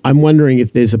wondering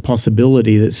if there's a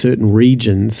possibility that certain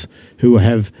regions who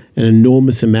have an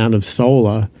enormous amount of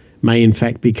solar may in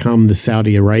fact become the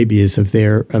Saudi Arabias of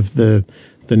the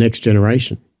next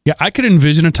generation. Yeah, I could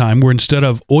envision a time where instead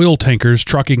of oil tankers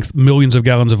trucking millions of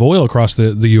gallons of oil across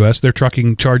the U.S., they're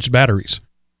trucking charged batteries.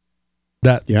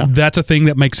 That's a thing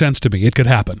that makes sense to me. It could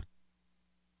happen.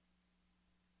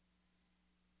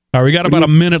 All right, we got about a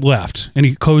minute left.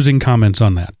 Any closing comments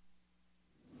on that?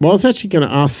 Well, I was actually going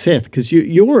to ask Seth, because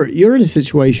you're in a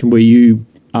situation where you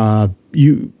are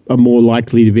more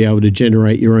likely to be able to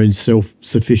generate your own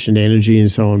self-sufficient energy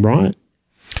and so on, right?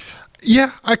 Yeah,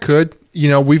 I could.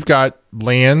 We've got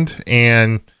land,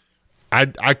 and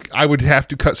I would have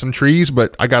to cut some trees,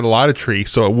 but I got a lot of trees,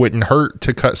 so it wouldn't hurt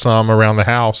to cut some around the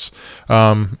house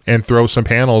and throw some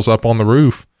panels up on the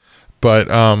roof. But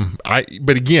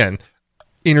again,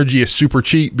 energy is super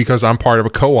cheap because I'm part of a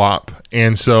co-op,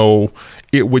 and so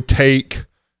it would take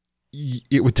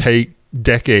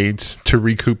decades to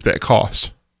recoup that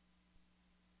cost.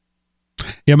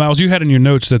 Yeah, Miles, you had in your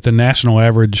notes that the national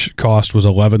average cost was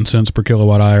 11 cents per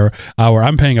kilowatt hour.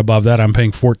 I'm paying above that. I'm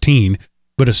paying 14,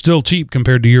 but it's still cheap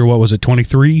compared to your, what was it,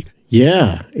 23?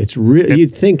 Yeah, it's really,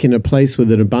 you'd think in a place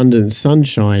with an abundant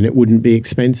sunshine, it wouldn't be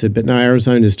expensive, but no,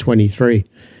 Arizona's 23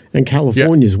 and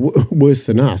California's worse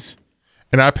than us.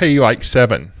 And I pay like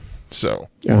 7. So.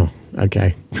 Oh,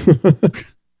 okay.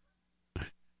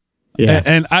 Yeah.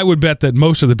 And I would bet that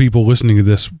most of the people listening to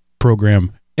this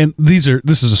program, and this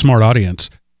is a smart audience,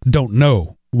 don't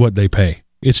know what they pay.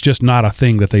 It's just not a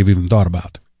thing that they've even thought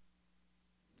about.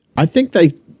 I think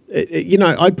I'd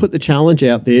put the challenge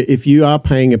out there. If you are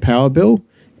paying a power bill,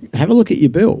 have a look at your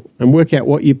bill and work out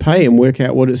what you pay and work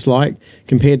out what it's like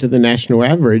compared to the national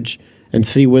average, and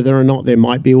see whether or not there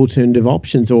might be alternative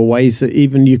options or ways that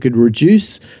even you could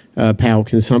reduce power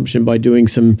consumption by doing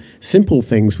some simple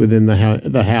things within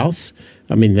the house.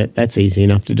 I mean, that's easy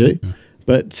enough to do. Yeah.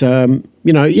 But,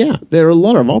 there are a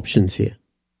lot of options here.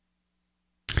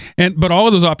 But all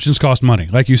of those options cost money.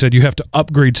 Like you said, you have to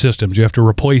upgrade systems. You have to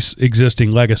replace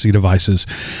existing legacy devices.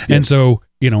 Yes. And so,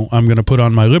 I'm going to put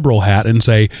on my liberal hat and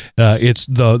say it's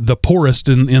the poorest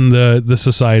in the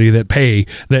society that pay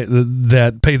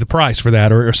the price for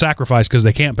that, or sacrifice because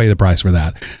they can't pay the price for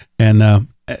that. And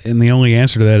the only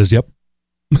answer to that is, yep,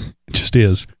 it just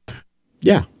is.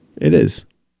 Yeah, it is.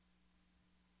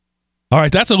 All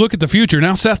right, that's a look at the future.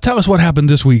 Now, Seth, tell us what happened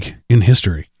this week in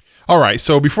history. All right,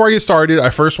 so before I get started, I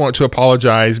first want to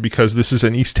apologize because this is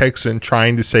an East Texan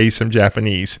trying to say some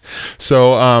Japanese.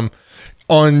 So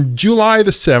on July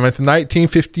the 7th,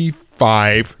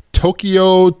 1955,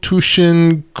 Tokyo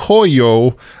Tushin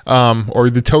Koyo, or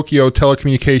the Tokyo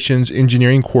Telecommunications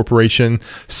Engineering Corporation,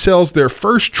 sells their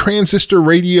first transistor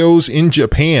radios in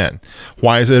Japan.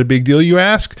 Why is that a big deal, you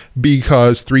ask?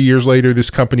 Because 3 years later,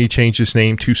 this company changed its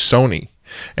name to Sony.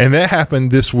 And that happened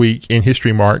this week in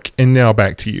History, Mark. And now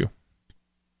back to you.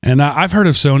 And I've heard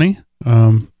of Sony.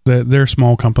 They're a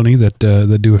small company that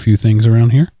do a few things around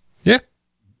here. Yeah.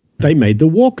 They made the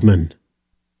Walkman.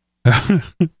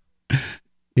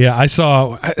 Yeah, I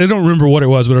don't remember what it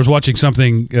was, but I was watching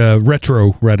something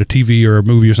retro, right, a TV or a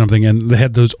movie or something, and they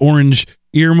had those orange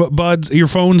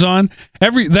earphones on.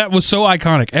 That was so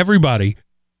iconic. Everybody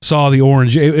saw the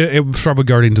orange. It was probably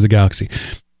Guardians of the Galaxy.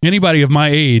 Anybody of my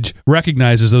age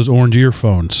recognizes those orange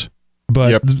earphones,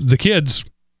 but the kids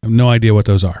have no idea what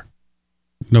those are.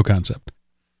 No concept.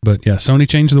 But yeah, Sony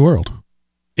changed the world.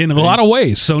 In a lot of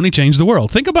ways, Sony changed the world.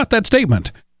 Think about that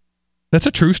statement. That's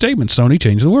a true statement. Sony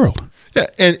changed the world. Yeah,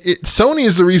 and Sony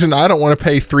is the reason I don't want to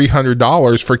pay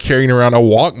 $300 for carrying around a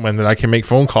Walkman that I can make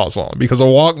phone calls on, because a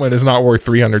Walkman is not worth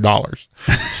 $300.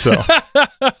 So,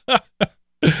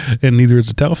 and neither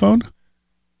is a telephone.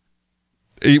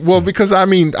 Well, because I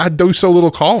do so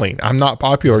little calling. I'm not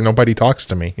popular. Nobody talks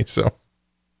to me. So,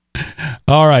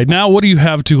 all right. Now, what do you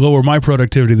have to lower my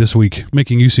productivity this week,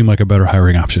 making you seem like a better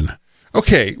hiring option?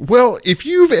 Okay, well, if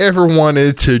you've ever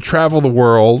wanted to travel the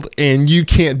world and you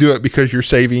can't do it because you're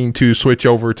saving to switch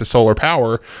over to solar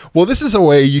power, well, this is a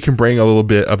way you can bring a little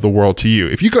bit of the world to you.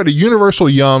 If you go to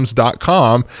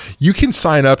universalyums.com, you can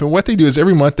sign up, and what they do is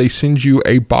every month they send you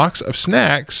a box of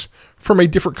snacks from a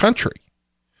different country.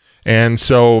 And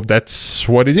so that's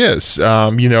what it is. It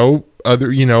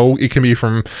can be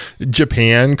from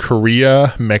Japan,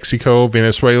 Korea, Mexico,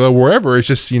 Venezuela, wherever. It's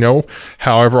just,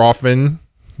 however often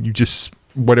you just,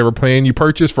 whatever plan you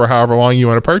purchase for however long you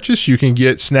want to purchase, you can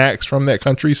get snacks from that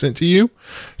country sent to you,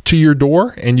 to your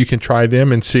door, and you can try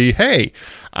them and see, hey,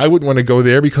 I wouldn't want to go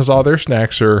there because all their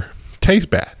snacks taste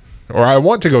bad. or I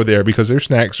want to go there because their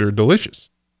snacks are delicious.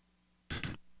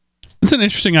 It's an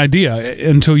interesting idea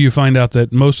until you find out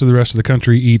that most of the rest of the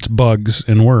country eats bugs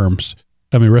and worms.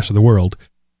 I mean, rest of the world.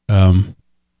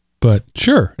 But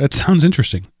sure, that sounds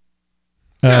interesting.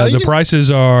 The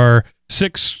prices are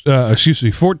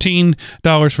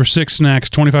 $14 for 6 snacks,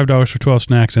 $25 for 12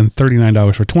 snacks, and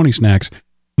 $39 for 20 snacks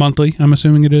monthly. I'm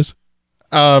assuming it is.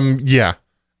 Yeah,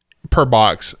 per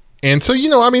box. And so,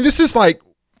 this is like,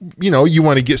 you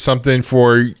want to get something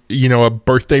for, a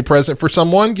birthday present for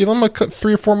someone, give them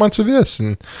 3 or 4 months of this.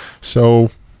 And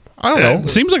so, I don't know. It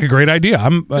seems like a great idea.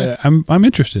 I'm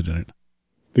interested in it.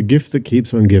 The gift that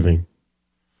keeps on giving.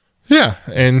 Yeah.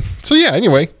 And so,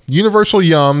 anyway, Universal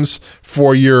Yums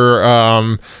for your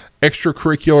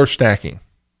extracurricular snacking.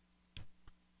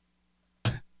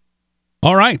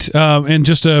 All right. And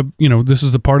just, this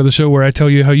is the part of the show where I tell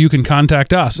you how you can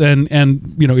contact us. And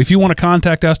if you want to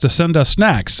contact us to send us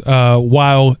snacks,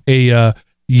 while a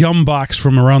Yum box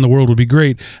from around the world would be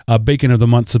great, a Bacon of the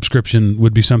Month subscription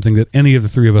would be something that any of the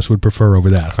three of us would prefer over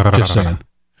that. Just saying.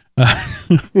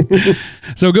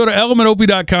 So go to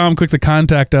elementop.com, click the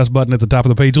contact us button at the top of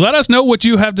the page. Let us know what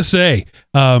you have to say.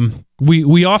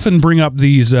 We often bring up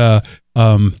these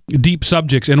deep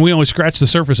subjects, and we only scratch the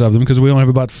surface of them because we only have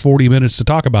about 40 minutes to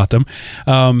talk about them.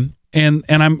 And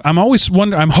I'm always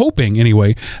wondering, I'm hoping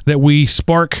anyway, that we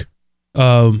spark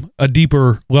a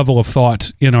deeper level of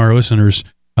thought in our listeners'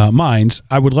 minds.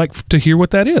 I would like to hear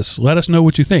what that is. Let us know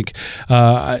what you think.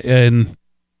 And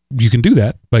you can do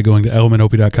that by going to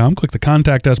elementop.com, click the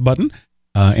contact us button,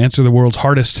 answer the world's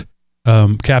hardest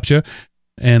CAPTCHA,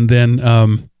 and then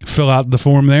fill out the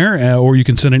form there, or you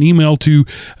can send an email to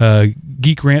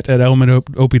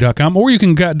geekrant@elementop.com, or you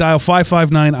can dial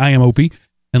 559-IMOP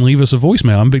and leave us a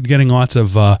voicemail. I'm getting lots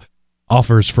of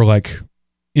offers for like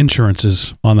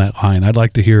insurances on that line. I'd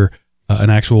like to hear an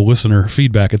actual listener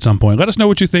feedback at some point. Let us know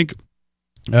what you think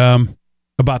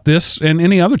about this and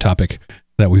any other topic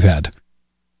that we've had.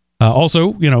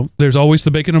 Also, there's always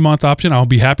the Bacon a Month option. I'll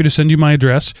be happy to send you my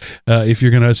address if you're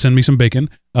going to send me some bacon.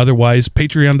 Otherwise,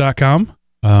 patreon.com.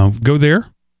 Go there.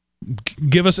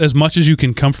 Give us as much as you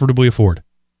can comfortably afford.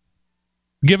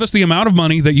 Give us the amount of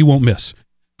money that you won't miss.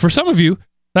 For some of you,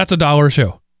 that's $1 a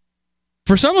show.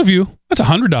 For some of you, that's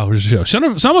 $100 a show.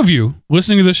 Some of you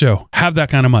listening to this show have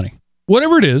that kind of money.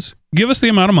 Whatever it is, give us the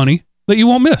amount of money that you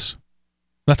won't miss.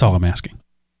 That's all I'm asking.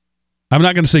 I'm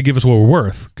not going to say give us what we're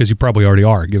worth, because you probably already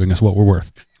are giving us what we're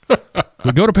worth.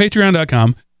 But go to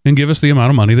patreon.com and give us the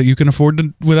amount of money that you can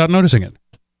afford without noticing it.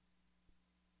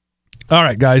 All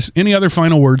right, guys. Any other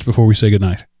final words before we say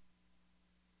goodnight?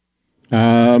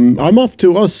 I'm off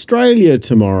to Australia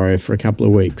tomorrow for a couple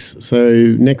of weeks. So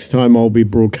next time I'll be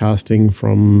broadcasting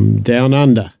from down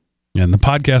under. And the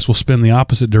podcast will spin the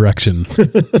opposite direction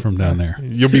from down there.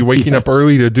 You'll be waking up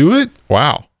early to do it?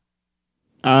 Wow.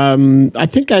 I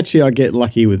think actually I get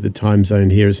lucky with the time zone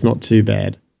here. It's not too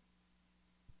bad.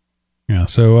 Yeah,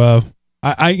 so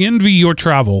I envy your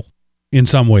travel in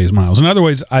some ways, Miles. In other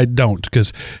ways, I don't,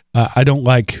 because I don't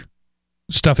like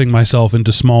stuffing myself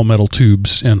into small metal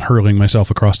tubes and hurling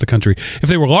myself across the country. If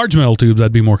they were large metal tubes,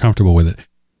 I'd be more comfortable with it.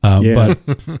 Yeah.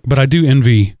 But I do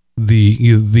envy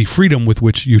the freedom with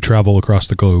which you travel across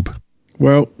the globe.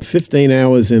 Well, 15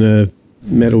 hours in a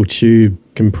metal tube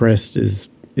compressed is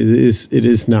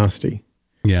nasty.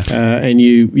 Yeah. And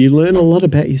you learn a lot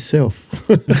about yourself.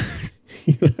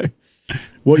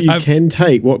 What you can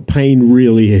take, what pain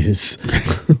really is.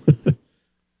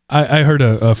 I heard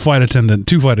two flight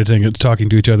attendants talking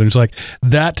to each other. It's like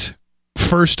that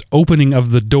first opening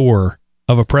of the door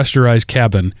of a pressurized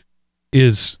cabin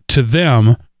is to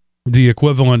them the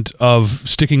equivalent of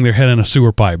sticking their head in a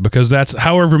sewer pipe, because that's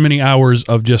however many hours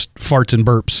of just farts and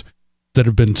burps that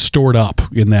have been stored up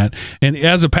in that. And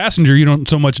as a passenger, you don't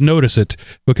so much notice it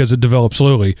because it develops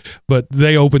slowly, but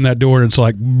they open that door and it's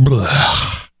like, blah.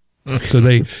 So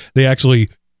they actually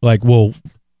will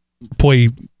play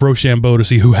Rochambeau to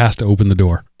see who has to open the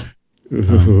door.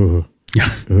 Ooh,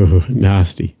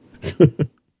 nasty.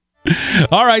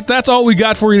 All right, that's all we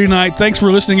got for you tonight. Thanks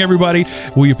for listening, everybody.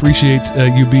 We appreciate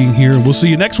you being here. We'll see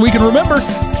you next week. And remember,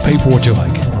 pay for what you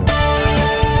like.